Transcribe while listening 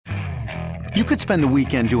You could spend the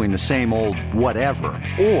weekend doing the same old whatever,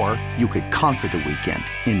 or you could conquer the weekend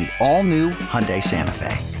in the all-new Hyundai Santa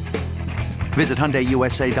Fe. Visit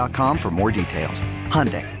HyundaiUSA.com for more details.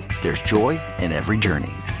 Hyundai, there's joy in every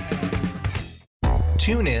journey.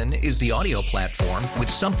 TuneIn is the audio platform with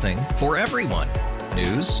something for everyone.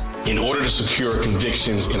 News. In order to secure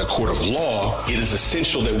convictions in a court of law, it is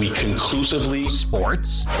essential that we conclusively.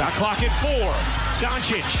 Sports. Got clock at 4.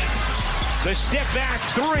 Doncic. The step back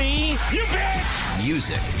 3. You bet.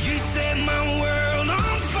 Music. You set my world on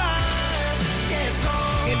fire. Yes,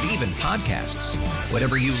 and even podcasts.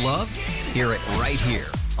 Whatever you love, hear it right here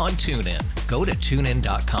on TuneIn. Go to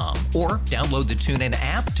TuneIn.com or download the TuneIn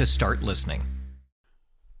app to start listening.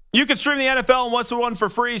 You can stream the NFL on Westwood One for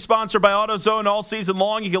free, sponsored by AutoZone all season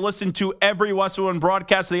long. You can listen to every Westwood One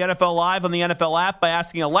broadcast of the NFL live on the NFL app by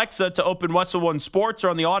asking Alexa to open Westwood One Sports, or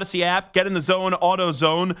on the Odyssey app. Get in the zone,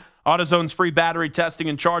 AutoZone. AutoZone's free battery testing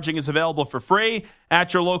and charging is available for free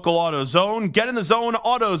at your local AutoZone. Get in the zone,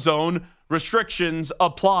 AutoZone. Restrictions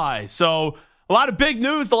apply. So a lot of big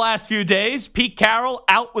news the last few days. Pete Carroll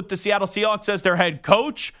out with the Seattle Seahawks as their head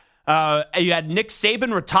coach. You had Nick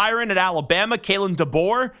Saban retiring at Alabama. Kalen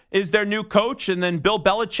DeBoer is their new coach. And then Bill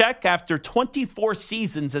Belichick, after 24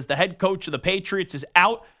 seasons as the head coach of the Patriots, is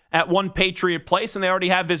out at one Patriot place, and they already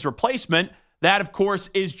have his replacement. That, of course,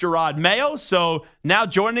 is Jerod Mayo. So now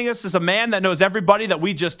joining us is a man that knows everybody that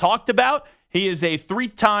we just talked about. He is a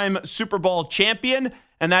 3-time Super Bowl champion,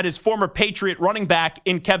 and that is former Patriot running back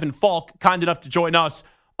in Kevin Faulk, kind enough to join us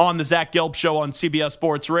on the Zach Gelb Show on CBS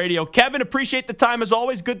Sports Radio. Kevin, appreciate the time as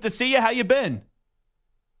always. Good to see you. How you been?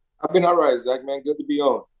 I've been all right, Zach, man. Good to be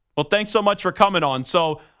on. Well, thanks so much for coming on.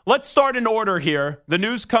 So let's start in order here. The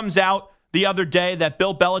news comes out the other day that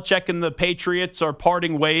Bill Belichick and the Patriots are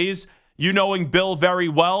parting ways. You knowing Bill very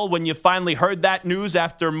well, when you finally heard that news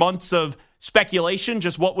after months of speculation,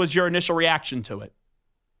 just what was your initial reaction to it?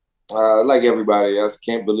 Like everybody else,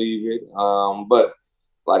 can't believe it. But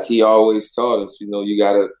like he always taught us,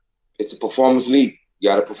 it's a performance league. You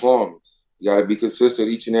got to perform. You got to be consistent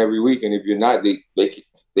each and every week. And if you're not,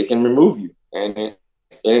 they can remove you. And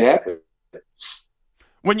it happened.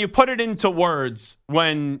 When you put it into words,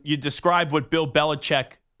 when you describe what Bill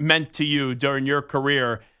Belichick meant to you during your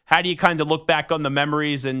career, how do you kind of look back on the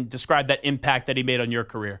memories and describe that impact that he made on your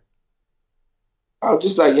career?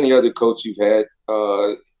 Just like any other coach you've had,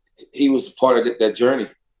 he was part of that journey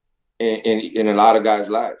in a lot of guys'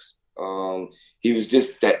 lives. He was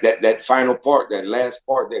just that final part, that last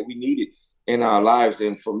part that we needed in our lives.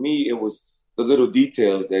 And for me, it was the little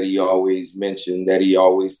details that he always mentioned, that he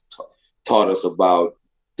always taught us about,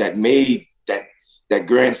 that made that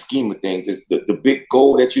grand scheme of things, the big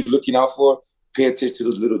goal that you're looking out for. Pay attention to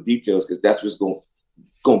those little details, because that's what's going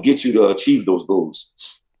to get you to achieve those goals.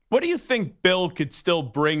 What do you think Bill could still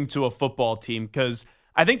bring to a football team? Because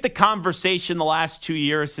I think the conversation the last 2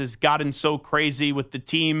 years has gotten so crazy with the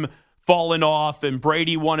team falling off and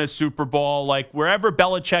Brady won a Super Bowl. Like, wherever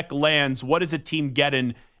Belichick lands, what is a team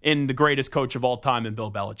getting in the greatest coach of all time in Bill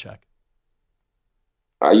Belichick?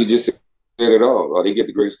 You just said it all. They get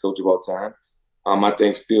the greatest coach of all time. I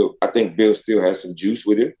think Bill still has some juice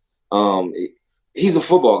with him. He's a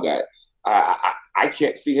football guy. I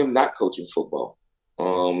can't see him not coaching football.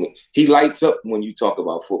 He lights up when you talk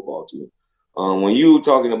about football to him. When you're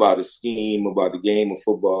talking about a scheme, about the game of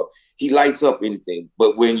football, he lights up anything.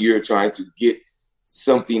 But when you're trying to get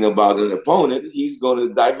something about an opponent, he's going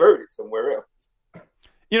to divert it somewhere else.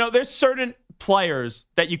 There's certain players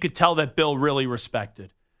that you could tell that Bill really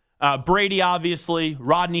respected. Brady, obviously,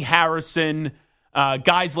 Rodney Harrison,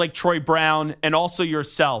 guys like Troy Brown, and also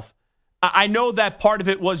yourself. I know that part of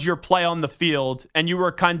it was your play on the field, and you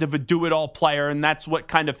were kind of a do-it-all player, and that's what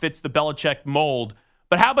kind of fits the Belichick mold.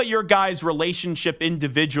 But how about your guys' relationship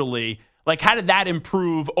individually? Like, how did that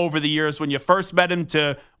improve over the years when you first met him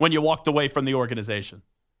to when you walked away from the organization?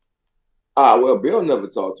 Well, Bill never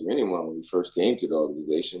talked to anyone when he first came to the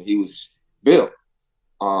organization. He was Bill.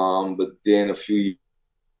 But then a few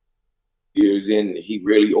years in, he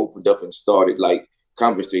really opened up and started,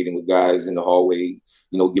 conversating with guys in the hallway,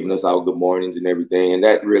 giving us our good mornings and everything. And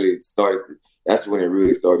that's when it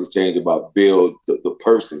really started to change about Bill, the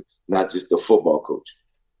person, not just the football coach.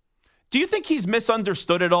 Do you think he's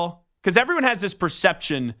misunderstood at all? Because everyone has this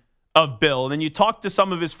perception of Bill. And then you talk to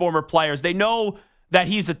some of his former players. They know that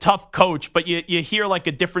he's a tough coach, but you hear like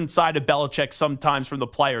a different side of Belichick sometimes from the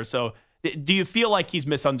players. So do you feel like he's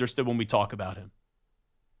misunderstood when we talk about him?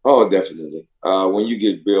 Oh, definitely. When you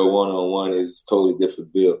get Bill one-on-one, it's totally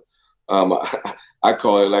different Bill. I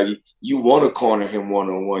call it like you want to corner him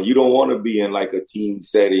one-on-one. You don't want to be in like a team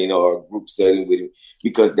setting or a group setting with him,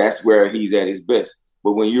 because that's where he's at his best.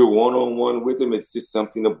 But when you're one-on-one with him, it's just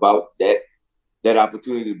something about that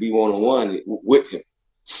opportunity to be one-on-one with him.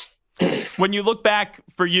 When you look back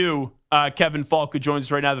for you, Kevin Faulk, who joins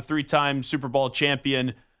us right now, the 3-time Super Bowl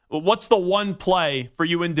champion, what's the one play for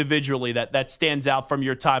you individually that stands out from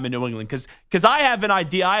your time in New England? Because I have an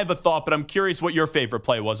idea, I have a thought, but I'm curious what your favorite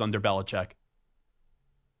play was under Belichick.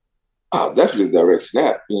 Oh, definitely direct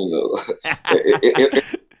snap. It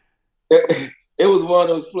was one of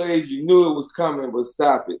those plays you knew it was coming, but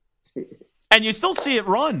stop it. And you still see it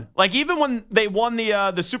run. Like, even when they won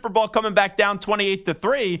the Super Bowl coming back down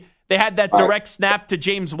 28-3, they had that direct snap to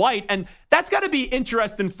James White. And that's got to be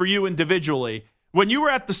interesting for you individually. When you were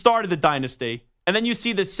at the start of the dynasty, and then you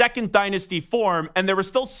see the second dynasty form, and there were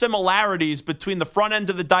still similarities between the front end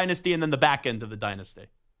of the dynasty and then the back end of the dynasty.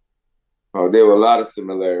 Oh, there were a lot of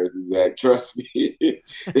similarities, Zach. Trust me.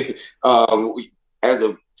 As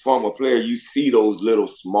a former player, you see those little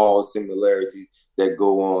small similarities that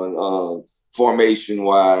go on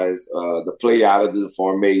formation-wise, the play out of the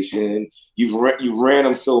formation. You've ran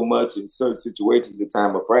them so much in certain situations at the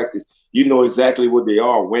time of practice. You know exactly what they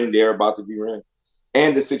are when they're about to be ran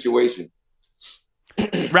and the situation.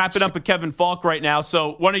 Wrapping up with Kevin Faulk right now.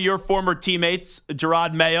 So one of your former teammates,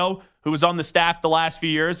 Jerod Mayo, who was on the staff the last few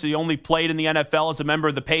years, he only played in the NFL as a member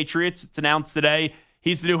of the Patriots. It's announced today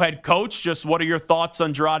he's the new head coach. Just what are your thoughts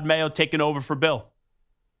on Jerod Mayo taking over for Bill?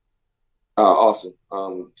 Awesome.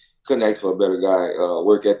 Couldn't ask for a better guy,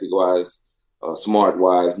 work ethic-wise,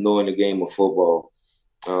 smart-wise, knowing the game of football.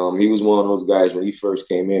 He was one of those guys when he first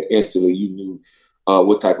came in, instantly you knew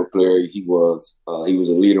what type of player he was. He was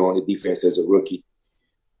a leader on the defense as a rookie.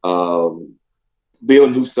 Bill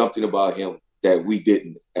knew something about him that we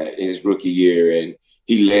didn't in his rookie year, and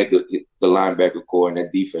he led the linebacker core in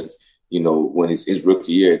that defense, when his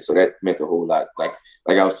rookie year. And so that meant a whole lot. Like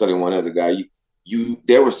I was telling one other guy,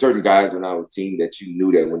 there were certain guys on our team that you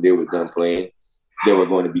knew that when they were done playing, they were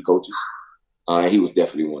going to be coaches. He was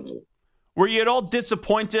definitely one of them. Were you at all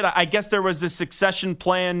disappointed? I guess there was this succession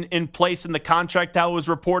plan in place in the contract, how it was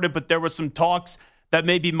reported, but there was some talks that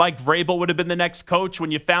maybe Mike Vrabel would have been the next coach.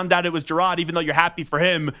 When you found out it was Jerod, even though you're happy for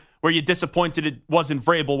him, were you disappointed it wasn't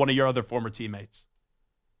Vrabel, one of your other former teammates?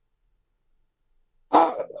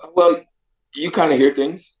 Well, you kind of hear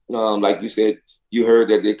things. Like you said, you heard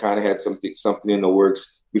that they kind of had something in the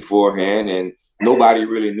works beforehand, and nobody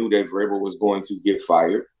really knew that Vrabel was going to get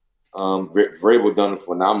fired. Vrabel done a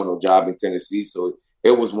phenomenal job in Tennessee, so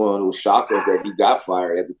it was one of those shockers that he got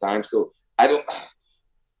fired at the time. So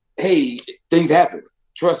hey, things happen.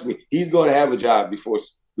 Trust me, he's going to have a job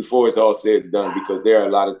before it's all said and done, because there are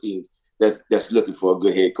a lot of teams that's looking for a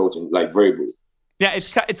good head coach like Vrabel. Yeah,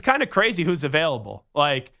 it's kind of crazy who's available.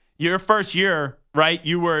 Like your first year, right?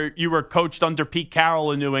 You were coached under Pete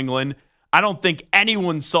Carroll in New England. I don't think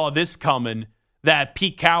anyone saw this coming, that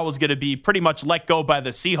Pete Carroll was going to be pretty much let go by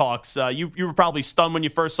the Seahawks. You were probably stunned when you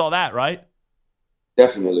first saw that, right?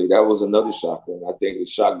 Definitely, that was another shock, and I think it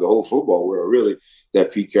shocked the whole football world really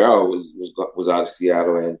that Pete Carroll was out of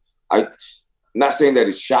Seattle. And I'm not saying that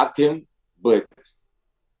it shocked him, but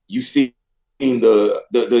you see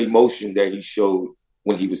the emotion that he showed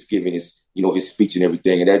when he was giving his speech and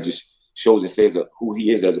everything, and that just shows and says who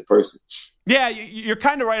he is as a person. Yeah, you're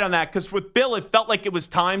kind of right on that, because with Bill, it felt like it was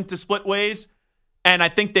time to split ways, and I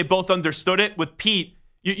think they both understood it. With Pete,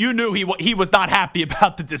 you knew he was not happy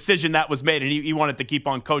about the decision that was made, and he wanted to keep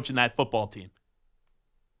on coaching that football team.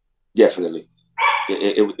 Definitely.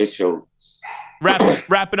 It showed.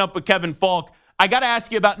 Wrapping up with Kevin Faulk, I got to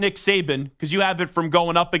ask you about Nick Saban, because you have it from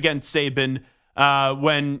going up against Saban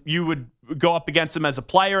when you would go up against him as a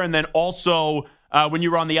player, and then also when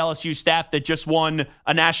you were on the LSU staff that just won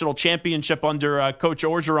a national championship under Coach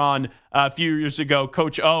Orgeron a few years ago.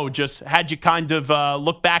 Coach O, just had you kind of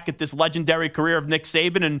look back at this legendary career of Nick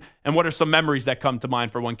Saban, and what are some memories that come to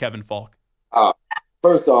mind for one Kevin Faulk?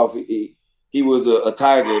 First off, he was a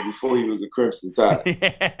Tiger before he was a Crimson Tide.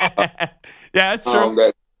 Yeah, that's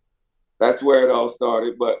true. That's where it all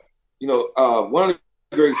started. But, one of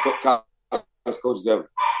the greatest college coaches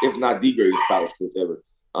ever, if not the greatest college coach ever.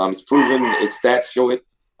 It's proven, his stats show it.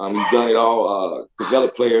 He's done it all,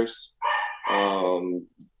 developed players.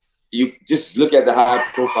 You just look at the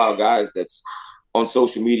high-profile guys that's on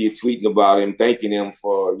social media tweeting about him, thanking him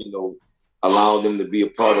for, allowing them to be a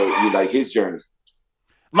part of his journey.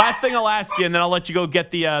 Last thing I'll ask you, and then I'll let you go get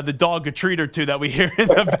the dog a treat or two that we hear in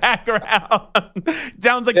the background.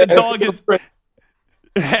 Sounds like the dog is.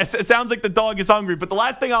 It sounds like the dog is hungry. But the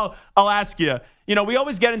last thing I'll ask you, we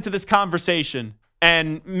always get into this conversation,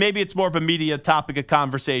 and maybe it's more of a media topic of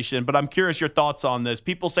conversation, but I'm curious your thoughts on this.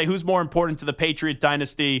 People say, who's more important to the Patriot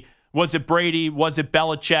dynasty? Was it Brady? Was it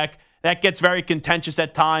Belichick? That gets very contentious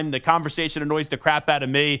at times. The conversation annoys the crap out of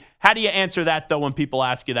me. How do you answer that, though, when people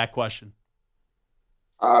ask you that question?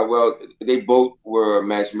 Well, they both were a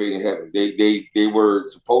match made in heaven. They were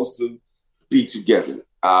supposed to be together,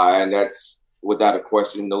 and that's without a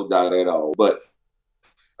question, no doubt at all. But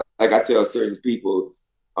like I tell certain people,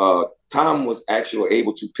 Tom was actually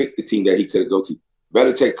able to pick the team that he could go to.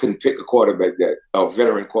 Belichick couldn't pick a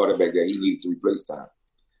veteran quarterback that he needed to replace Tom.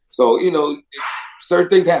 So, certain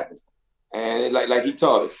things happen. And like he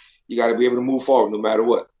taught us, you got to be able to move forward no matter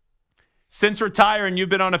what. Since retiring, you've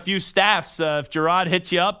been on a few staffs. If Jerod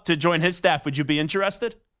hits you up to join his staff, would you be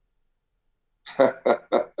interested?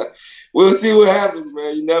 We'll see what happens,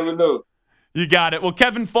 man. You never know. You got it. Well,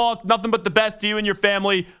 Kevin Faulk, nothing but the best to you and your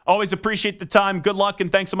family. Always appreciate the time. Good luck, and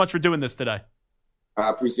thanks so much for doing this today. I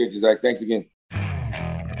appreciate you, Zach. Thanks again.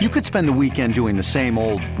 You could spend the weekend doing the same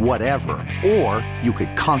old whatever, or you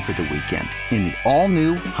could conquer the weekend in the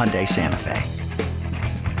all-new Hyundai Santa Fe.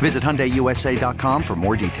 Visit HyundaiUSA.com for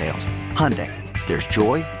more details. Hyundai, there's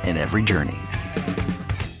joy in every journey.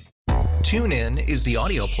 TuneIn is the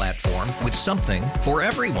audio platform with something for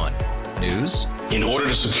everyone. News. In order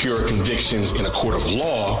to secure convictions in a court of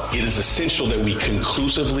law, it is essential that we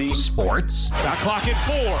conclusively. Sports. Shot clock at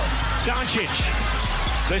 4. Doncic.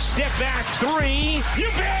 The step back 3. You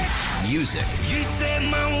bet. Music. You set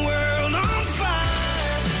my world on fire.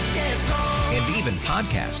 Yes, and even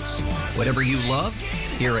podcasts. Whatever you love,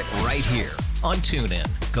 hear it right here on TuneIn.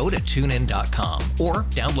 Go to TuneIn.com or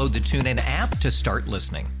download the TuneIn app to start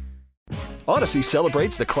listening. Odyssey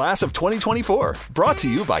celebrates the class of 2024, brought to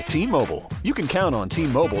you by T-Mobile. You can count on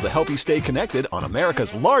T-Mobile to help you stay connected on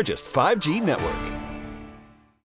America's largest 5G network.